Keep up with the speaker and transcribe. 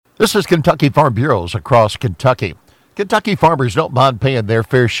This is Kentucky Farm Bureaus across Kentucky. Kentucky farmers don't mind paying their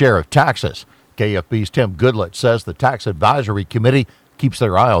fair share of taxes. KFB's Tim Goodlett says the Tax Advisory Committee keeps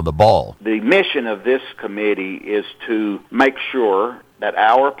their eye on the ball. The mission of this committee is to make sure that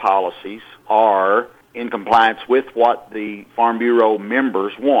our policies are in compliance with what the Farm Bureau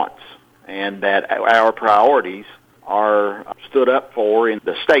members want, and that our priorities are stood up for in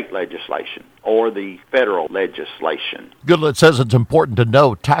the state legislation or the federal legislation. Goodlett says it's important to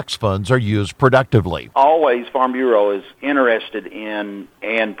know tax funds are used productively. Always, Farm Bureau is interested in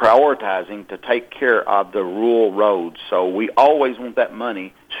and prioritizing to take care of the rural roads. So we always want that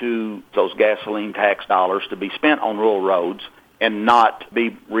money to those gasoline tax dollars to be spent on rural roads and not be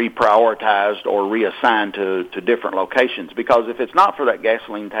reprioritized or reassigned to different locations. Because if it's not for that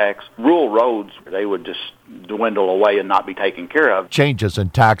gasoline tax, rural roads, they would just dwindle away and not be taken care of. Changes in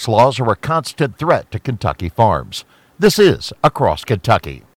tax laws are a constant threat to Kentucky farms. This is Across Kentucky.